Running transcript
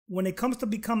when it comes to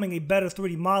becoming a better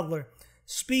 3D modeler,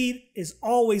 speed is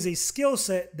always a skill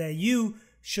set that you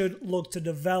should look to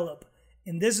develop.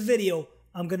 In this video,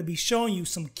 I'm going to be showing you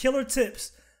some killer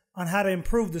tips on how to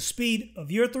improve the speed of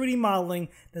your 3D modeling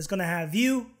that's going to have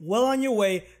you well on your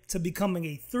way to becoming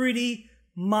a 3D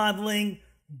modeling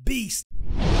beast.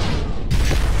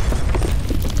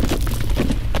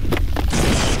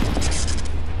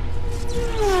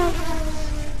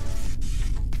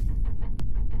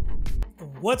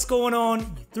 What's going on,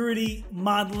 you 3D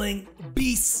modeling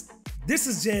beasts? This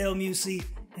is JL Musi,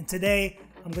 and today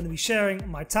I'm going to be sharing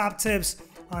my top tips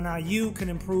on how you can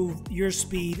improve your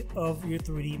speed of your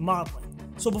 3D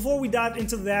modeling. So before we dive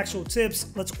into the actual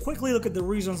tips, let's quickly look at the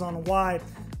reasons on why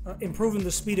improving the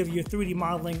speed of your 3D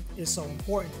modeling is so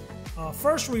important.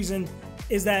 First reason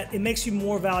is that it makes you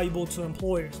more valuable to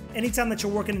employers. Anytime that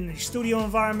you're working in a studio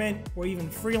environment or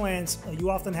even freelance, you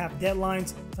often have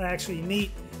deadlines to actually meet.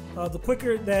 The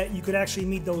quicker that you could actually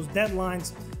meet those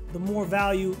deadlines, the more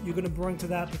value you're going to bring to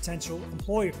that potential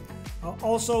employer.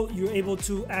 Also, you're able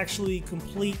to actually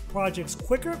complete projects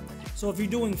quicker. So if you're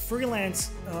doing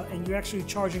freelance and you're actually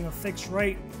charging a fixed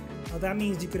rate, that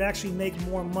means you could actually make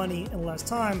more money in less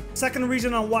time. Second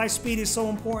reason on why speed is so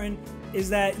important is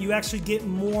that you actually get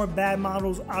more bad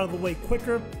models out of the way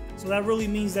quicker. So that really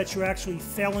means that you're actually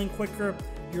failing quicker,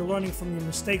 you're learning from your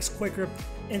mistakes quicker.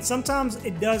 And sometimes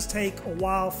it does take a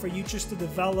while for you just to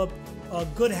develop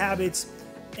good habits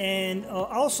and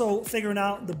also figuring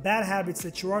out the bad habits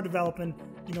that you are developing,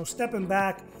 stepping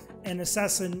back and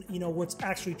assessing, what's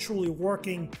actually truly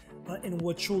working and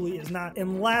what truly is not.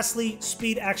 And lastly,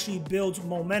 speed actually builds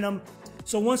momentum.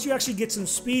 So once you actually get some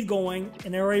speed going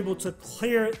and they're able to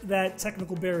clear that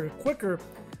technical barrier quicker,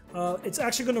 it's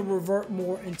actually going to revert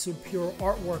more into pure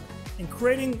artwork. And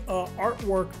creating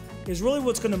artwork is really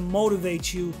what's going to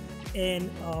motivate you and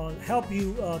help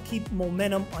you keep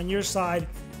momentum on your side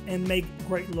and make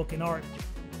great looking art.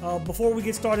 Before we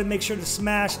get started, make sure to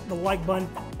smash the like button.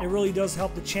 It really does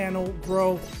help the channel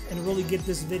grow and really get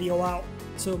this video out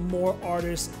to more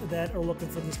artists that are looking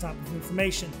for this type of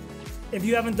information. If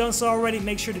you haven't done so already,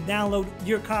 make sure to download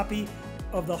your copy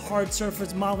of the Hard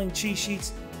Surface Modeling Cheat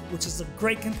Sheets, which is a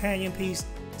great companion piece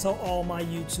to all my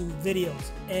YouTube videos.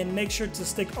 And make sure to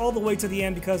stick all the way to the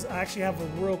end because I actually have a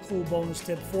real cool bonus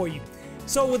tip for you.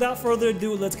 So without further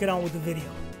ado, let's get on with the video.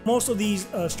 Most of these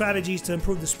strategies to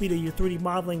improve the speed of your 3D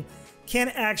modeling can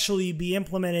actually be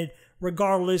implemented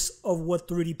regardless of what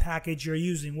 3D package you're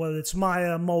using, whether it's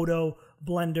Maya, Modo,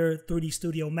 Blender, 3D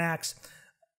Studio Max,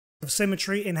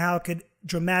 Symmetry, and how it could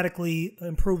dramatically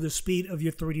improve the speed of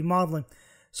your 3D modeling.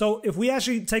 So if we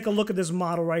actually take a look at this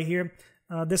model right here,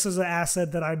 this is an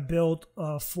asset that I built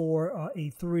for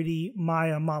a 3D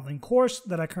Maya modeling course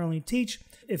that I currently teach.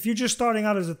 If you're just starting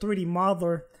out as a 3D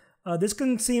modeler, this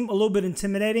can seem a little bit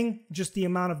intimidating, just the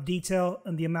amount of detail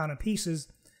and the amount of pieces.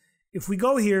 If we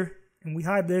go here and we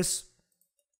hide this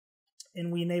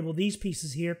and we enable these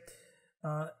pieces here,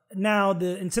 now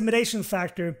the intimidation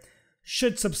factor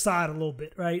should subside a little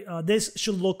bit, right? This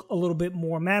should look a little bit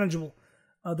more manageable.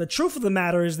 The truth of the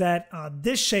matter is that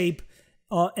this shape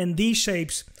and these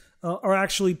shapes are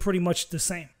actually pretty much the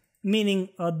same. Meaning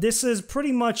this is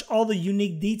pretty much all the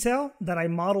unique detail that I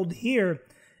modeled here,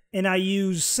 and I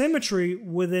use Symmetry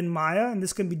within Maya, and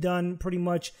this can be done pretty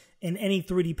much in any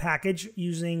 3D package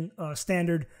using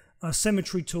standard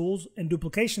Symmetry tools and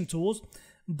duplication tools.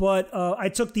 But I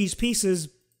took these pieces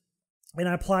and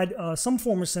I applied some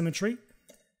form of symmetry,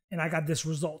 and I got this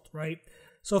result, right?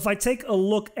 So if I take a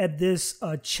look at this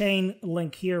chain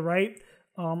link here, right,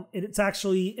 it's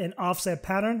actually an offset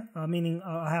pattern, meaning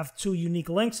I have two unique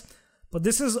links, but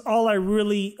this is all I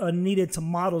really needed to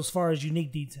model as far as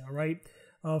unique detail, right,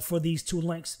 for these two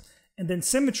links. And then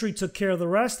Symmetry took care of the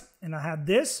rest, and I had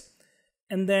this.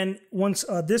 And then once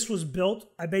this was built,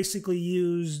 I basically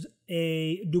used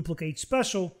a duplicate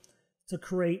special to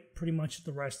create pretty much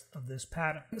the rest of this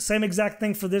pattern. Same exact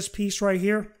thing for this piece right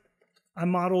here. I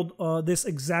modeled this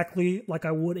exactly like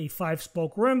I would a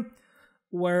 5-spoke rim,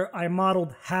 where I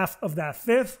modeled half of that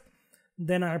fifth.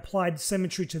 Then I applied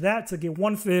Symmetry to that to get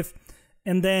 1/5.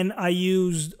 And then I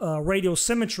used radial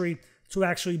symmetry to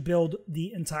actually build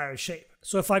the entire shape.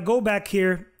 So if I go back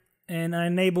here and I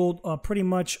enabled pretty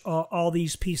much all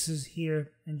these pieces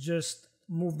here and just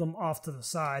move them off to the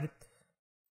side.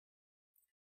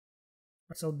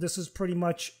 So this is pretty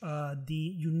much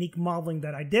the unique modeling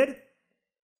that I did.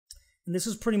 And this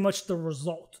is pretty much the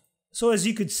result. So as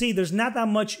you could see, there's not that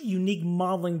much unique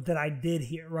modeling that I did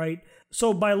here, right?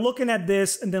 So by looking at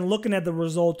this and then looking at the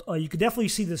result, you could definitely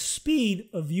see the speed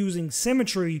of using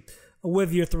Symmetry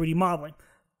with your 3D modeling.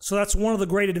 So that's one of the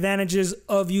great advantages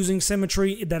of using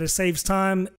Symmetry, that it saves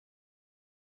time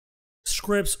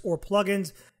scripts or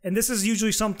plugins. And this is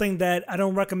usually something that I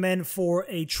don't recommend for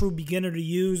a true beginner to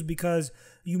use, because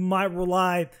you might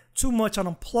rely too much on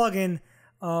a plugin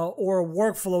or a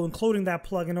workflow, including that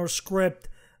plugin or script,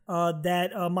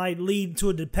 that might lead to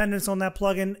a dependence on that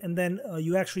plugin. And then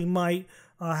you actually might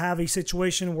have a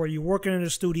situation where you're working in a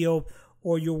studio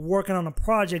or you're working on a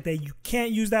project that you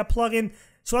can't use that plugin.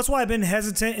 So that's why I've been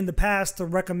hesitant in the past to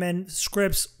recommend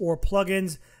scripts or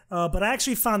plugins. But I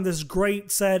actually found this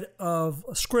great set of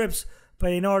scripts by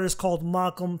an artist called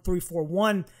Malcom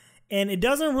 341. And it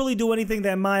doesn't really do anything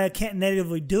that Maya can't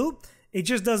natively do. It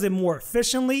just does it more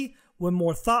efficiently, with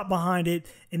more thought behind it,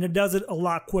 and it does it a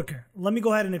lot quicker. Let me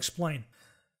go ahead and explain.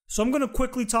 So I'm going to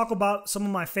quickly talk about some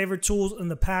of my favorite tools in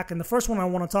the pack. And the first one I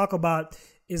want to talk about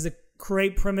is the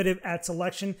create primitive at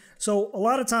selection. So a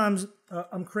lot of times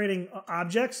I'm creating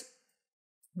objects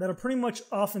that are pretty much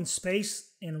off in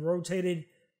space and rotated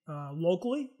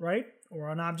locally, right? Or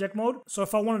on object mode. So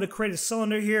if I wanted to create a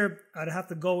cylinder here, I'd have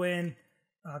to go in,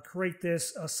 create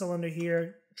this cylinder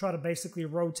here, try to basically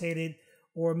rotate it,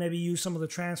 or maybe use some of the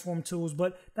transform tools.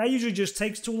 But that usually just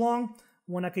takes too long,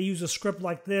 when I could use a script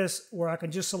like this, where I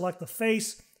can just select the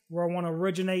face where I want to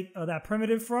originate that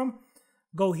primitive from.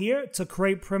 Go here to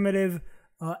create primitive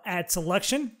at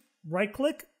selection, right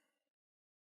click,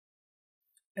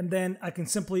 and then I can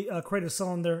simply create a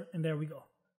cylinder, and there we go.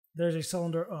 There's a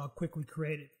cylinder quickly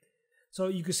created. So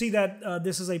you can see that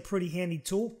this is a pretty handy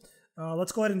tool.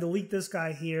 Let's go ahead and delete this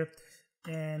guy here,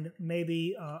 and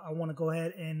maybe I want to go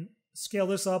ahead and scale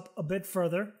this up a bit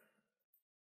further.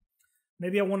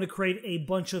 Maybe I want to create a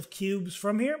bunch of cubes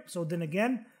from here. So then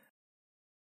again,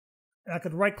 I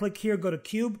could right click here, go to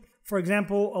cube. For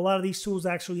example, a lot of these tools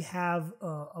actually have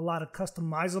a lot of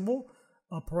customizable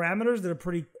parameters that are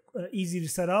pretty easy to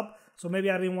set up. So maybe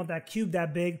I didn't want that cube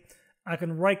that big. I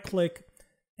can right click,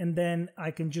 and then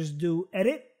I can just do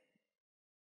edit,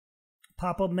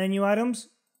 pop up menu items.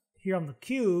 Here on the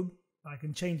cube, I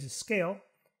can change the scale.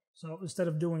 So instead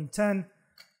of doing 10,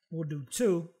 we'll do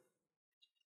 2.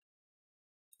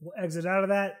 We'll exit out of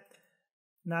that.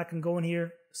 Now I can go in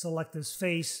here, select this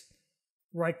face,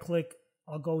 right click,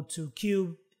 I'll go to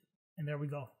cube, and there we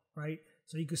go, right?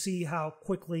 So you can see how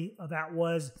quickly that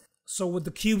was. So with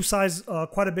the cube size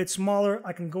quite a bit smaller,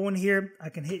 I can go in here, I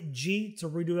can hit G to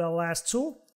redo that last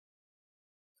tool.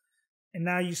 And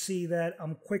now you see that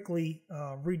I'm quickly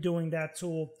redoing that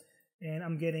tool, and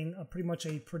I'm getting pretty much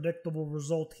a predictable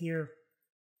result here.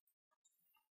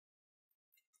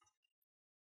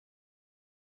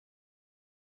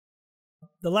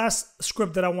 The last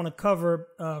script that I want to cover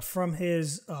from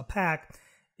his pack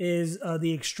is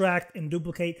the extract and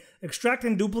duplicate. Extract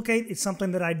and duplicate is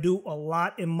something that I do a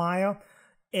lot in Maya,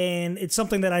 and it's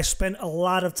something that I spend a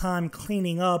lot of time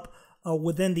cleaning up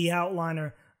within the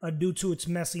outliner due to its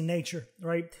messy nature,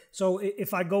 right? So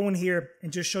if I go in here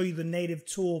and just show you the native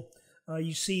tool,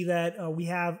 you see that we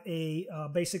have a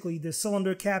basically this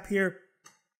cylinder cap here.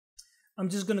 I'm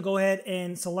just going to go ahead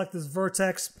and select this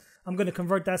vertex. I'm going to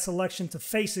convert that selection to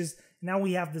faces. Now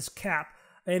we have this cap.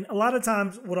 And a lot of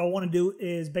times what I want to do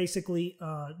is basically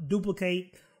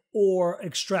duplicate or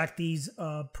extract these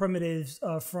primitives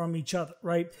from each other,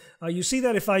 right? You see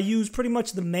that if I use pretty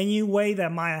much the menu way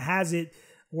that Maya has it,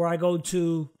 where I go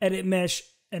to edit mesh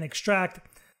and extract.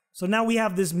 So now we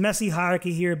have this messy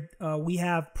hierarchy here. We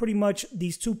have pretty much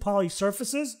these two poly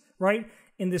surfaces, right,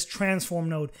 in this transform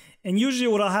node. And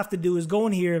usually what I'll have to do is go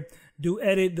in here, do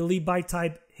edit, delete by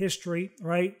type, history,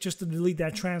 right, just to delete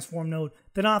that transform node.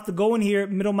 Then I'll have to go in here,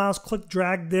 middle mouse click,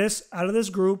 drag this out of this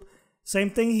group.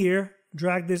 Same thing here,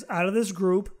 drag this out of this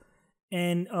group,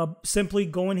 and simply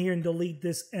go in here and delete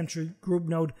this entry group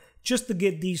node just to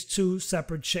get these two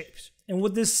separate shapes. And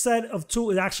what this set of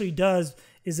tools actually does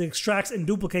is it extracts and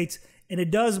duplicates, and it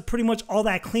does pretty much all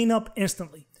that cleanup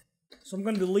instantly. So I'm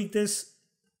going to delete this,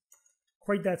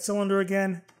 create that cylinder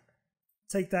again,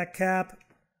 take that cap,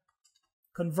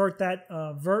 convert that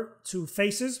vert to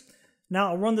faces.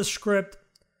 Now I'll run the script,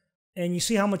 and you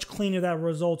see how much cleaner that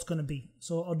result's going to be.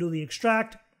 So I'll do the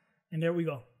extract, and there we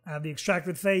go. I have the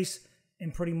extracted face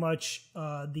and pretty much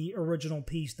the original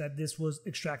piece that this was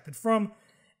extracted from.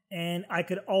 And I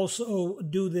could also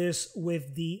do this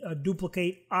with the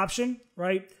duplicate option,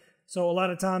 right? So a lot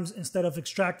of times instead of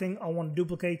extracting, I want to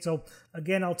duplicate. So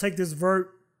again, I'll take this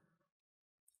vert,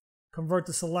 convert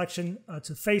the selection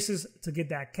to faces to get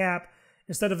that cap.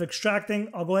 Instead of extracting,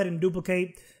 I'll go ahead and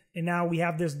duplicate. And now we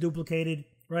have this duplicated,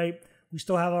 right? We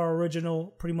still have our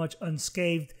original pretty much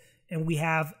unscathed, and we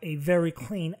have a very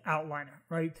clean outliner,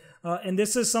 right? And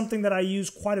this is something that I use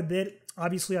quite a bit.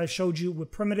 Obviously, I showed you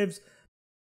with primitives.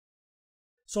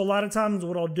 So a lot of times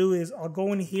what I'll do is I'll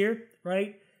go in here,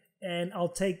 right? and I'll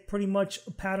take pretty much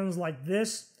patterns like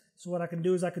this. So what I can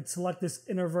do is I could select this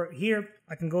invert here.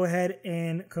 I can go ahead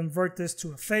and convert this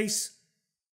to a face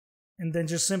and then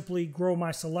just simply grow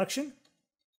my selection.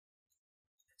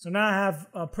 So now I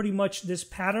have pretty much this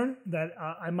pattern that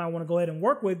I might want to go ahead and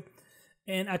work with.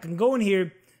 And I can go in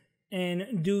here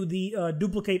and do the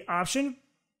duplicate option.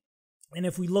 And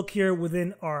if we look here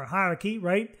within our hierarchy,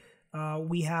 right,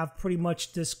 we have pretty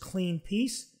much this clean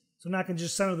piece. So now I can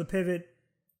just center the pivot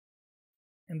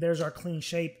and there's our clean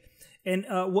shape. And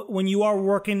when you are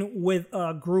working with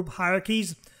group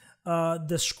hierarchies,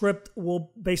 the script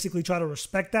will basically try to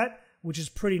respect that, which is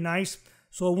pretty nice.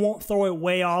 So it won't throw it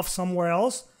way off somewhere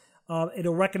else.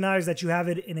 It'll recognize that you have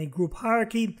it in a group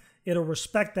hierarchy. It'll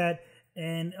respect that.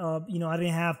 And, you know, I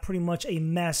didn't have pretty much a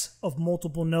mess of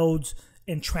multiple nodes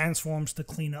and transforms to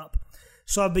clean up.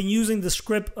 So I've been using the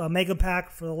Script Mega Pack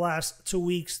for the last 2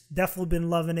 weeks. Definitely been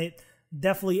loving it.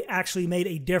 Definitely actually made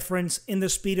a difference in the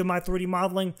speed of my 3D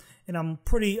modeling. And I'm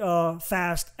pretty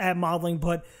fast at modeling,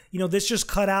 but you know, this just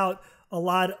cut out a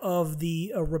lot of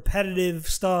the repetitive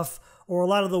stuff or a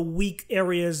lot of the weak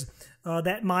areas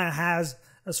that Maya has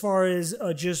as far as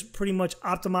just pretty much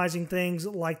optimizing things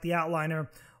like the outliner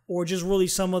or just really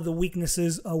some of the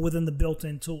weaknesses within the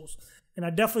built-in tools. And I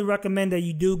definitely recommend that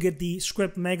you do get the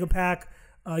Script Mega Pack.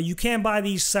 You can buy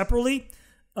these separately,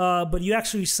 but you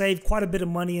actually save quite a bit of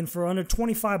money, and for under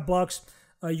 25 bucks,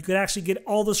 you could actually get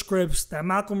all the scripts that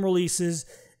Malcom releases,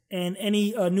 and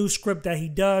any new script that he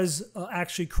does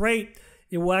actually create,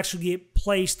 it will actually get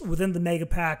placed within the Mega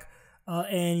Pack,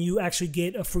 and you actually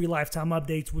get a free lifetime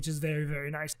updates, which is very,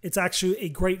 very nice. It's actually a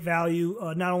great value,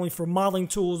 not only for modeling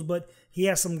tools, but he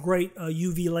has some great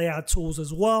UV layout tools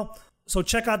as well. So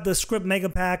check out the Script Mega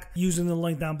Pack using the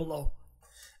link down below.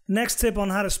 Next tip on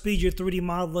how to speed your 3D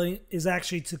modeling is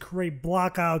actually to create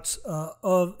blockouts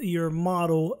of your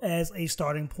model as a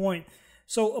starting point.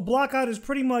 So a blockout is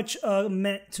pretty much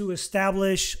meant to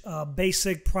establish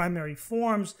basic primary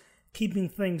forms, keeping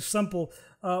things simple.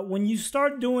 When you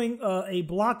start doing a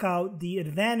blockout, the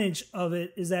advantage of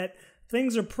it is that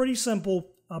things are pretty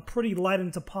simple, pretty light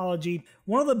in topology.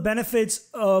 One of the benefits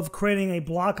of creating a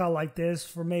blockout like this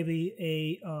for maybe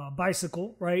a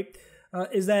bicycle, right,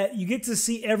 is that you get to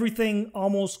see everything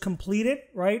almost completed,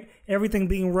 right? Everything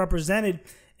being represented,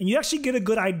 and you actually get a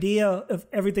good idea if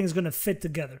everything's going to fit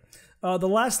together. The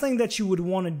last thing that you would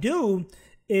want to do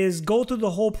is go through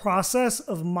the whole process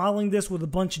of modeling this with a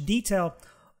bunch of detail,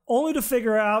 only to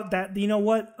figure out that, you know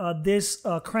what, this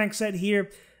crankset here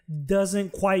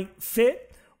doesn't quite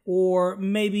fit, or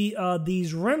maybe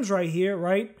these rims right here,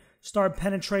 right, start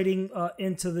penetrating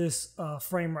into this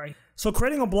frame right. So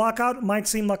creating a blockout might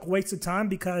seem like a waste of time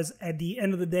because at the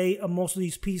end of the day, most of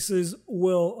these pieces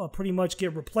will pretty much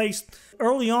get replaced.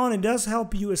 Early on, it does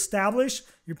help you establish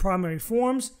your primary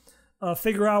forms,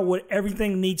 figure out what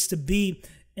everything needs to be,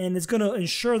 and it's going to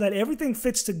ensure that everything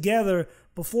fits together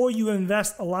before you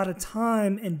invest a lot of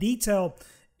time and detail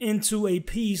into a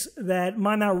piece that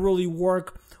might not really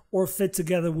work or fit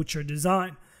together with your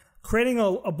design. Creating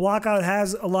a blockout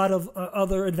has a lot of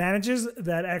other advantages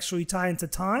that actually tie into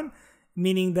time,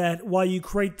 meaning that while you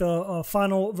create the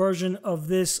final version of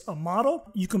this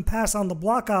model, you can pass on the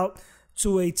blockout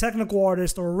to a technical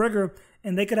artist or a rigger,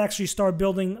 and they could actually start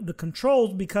building the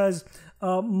controls because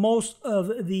most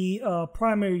of the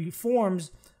primary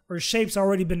forms or shapes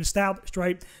already been established,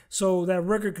 right? So that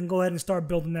rigger can go ahead and start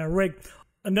building that rig.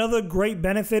 Another great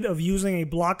benefit of using a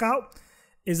blockout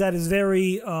is that it's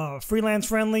very freelance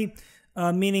friendly,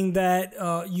 meaning that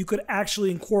you could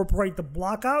actually incorporate the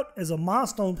blockout as a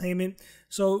milestone payment.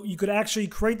 So you could actually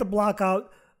create the blockout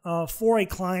for a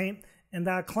client, and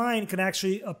that client can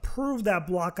actually approve that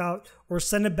blockout or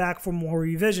send it back for more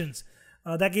revisions.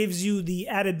 That gives you the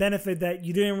added benefit that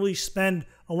you didn't really spend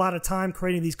a lot of time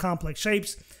creating these complex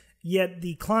shapes, yet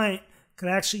the client could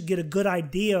actually get a good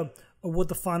idea of what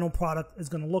the final product is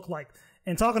going to look like.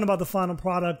 And talking about the final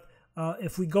product,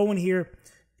 if we go in here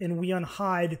and we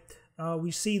unhide, we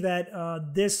see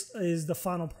that this is the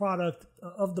final product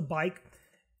of the bike.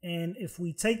 And if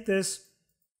we take this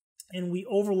and we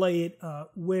overlay it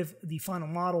with the final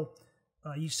model,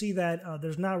 you see that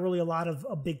there's not really a lot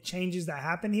of big changes that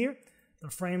happen here. The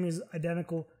frame is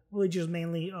identical, really just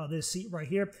mainly this seat right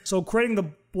here. So creating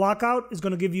the blockout is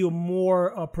going to give you a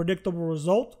more predictable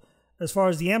result as far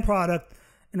as the end product.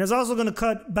 And it's also going to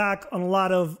cut back on a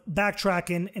lot of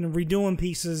backtracking and redoing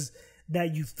pieces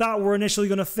that you thought were initially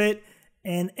going to fit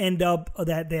and end up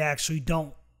that they actually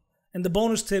don't. And the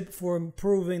bonus tip for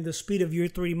improving the speed of your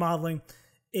 3D modeling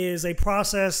is a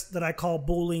process that I call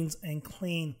Booleans and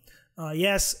clean.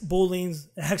 Yes, Booleans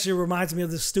actually reminds me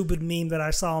of this stupid meme that I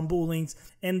saw on Booleans.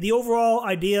 And the overall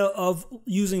idea of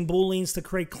using Booleans to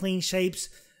create clean shapes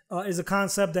is a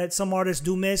concept that some artists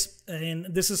do miss. And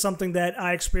this is something that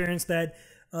I experienced that,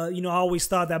 I always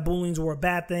thought that Booleans were a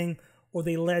bad thing or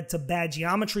they led to bad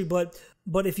geometry. But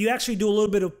if you actually do a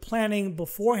little bit of planning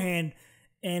beforehand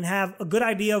and have a good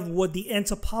idea of what the end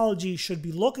topology should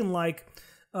be looking like,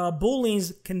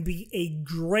 Booleans can be a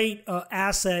great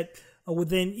asset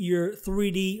within your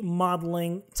 3D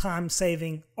modeling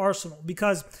time-saving arsenal,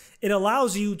 because it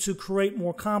allows you to create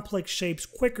more complex shapes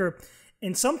quicker,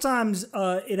 and sometimes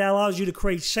it allows you to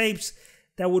create shapes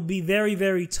that would be very,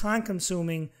 very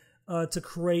time-consuming to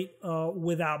create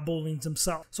without Booleans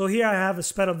themselves. So here I have a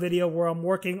sped up video where I'm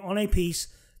working on a piece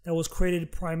that was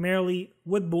created primarily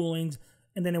with Booleans,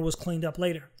 and then it was cleaned up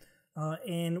later.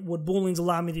 And what Booleans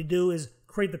allow me to do is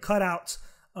create the cutouts,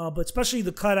 but especially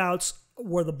the cutouts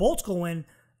where the bolts go in.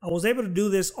 I was able to do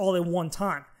this all at one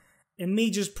time. And me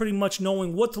just pretty much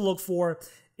knowing what to look for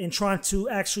and trying to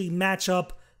actually match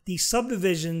up the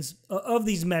subdivisions of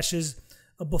these meshes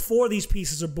before these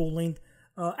pieces are Booleaned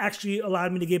actually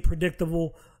allowed me to get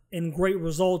predictable and great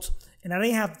results. And I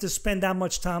didn't have to spend that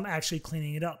much time actually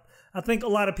cleaning it up. I think a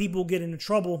lot of people get into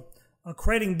trouble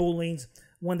creating Booleans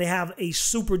when they have a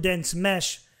super dense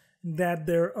mesh that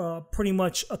they're pretty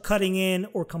much cutting in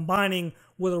or combining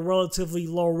with a relatively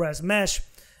low res mesh.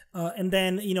 And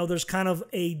then, there's kind of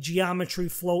a geometry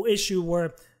flow issue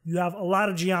where you have a lot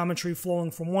of geometry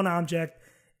flowing from one object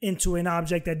into an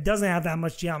object that doesn't have that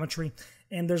much geometry.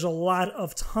 And there's a lot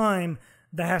of time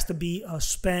that has to be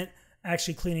spent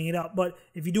actually cleaning it up. But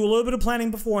if you do a little bit of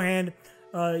planning beforehand,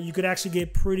 you could actually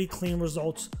get pretty clean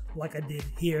results like I did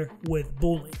here with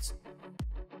Booleans.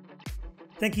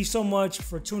 Thank you so much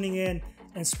for tuning in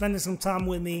and spending some time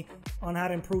with me on how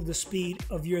to improve the speed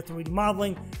of your 3D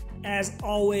modeling. As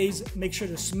always, make sure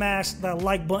to smash that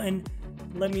like button.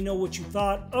 Let me know what you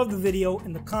thought of the video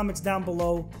in the comments down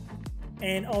below.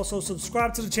 And also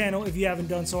subscribe to the channel if you haven't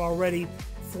done so already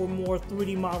for more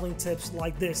 3D modeling tips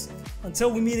like this.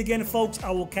 Until we meet again, folks, I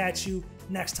will catch you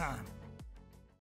next time.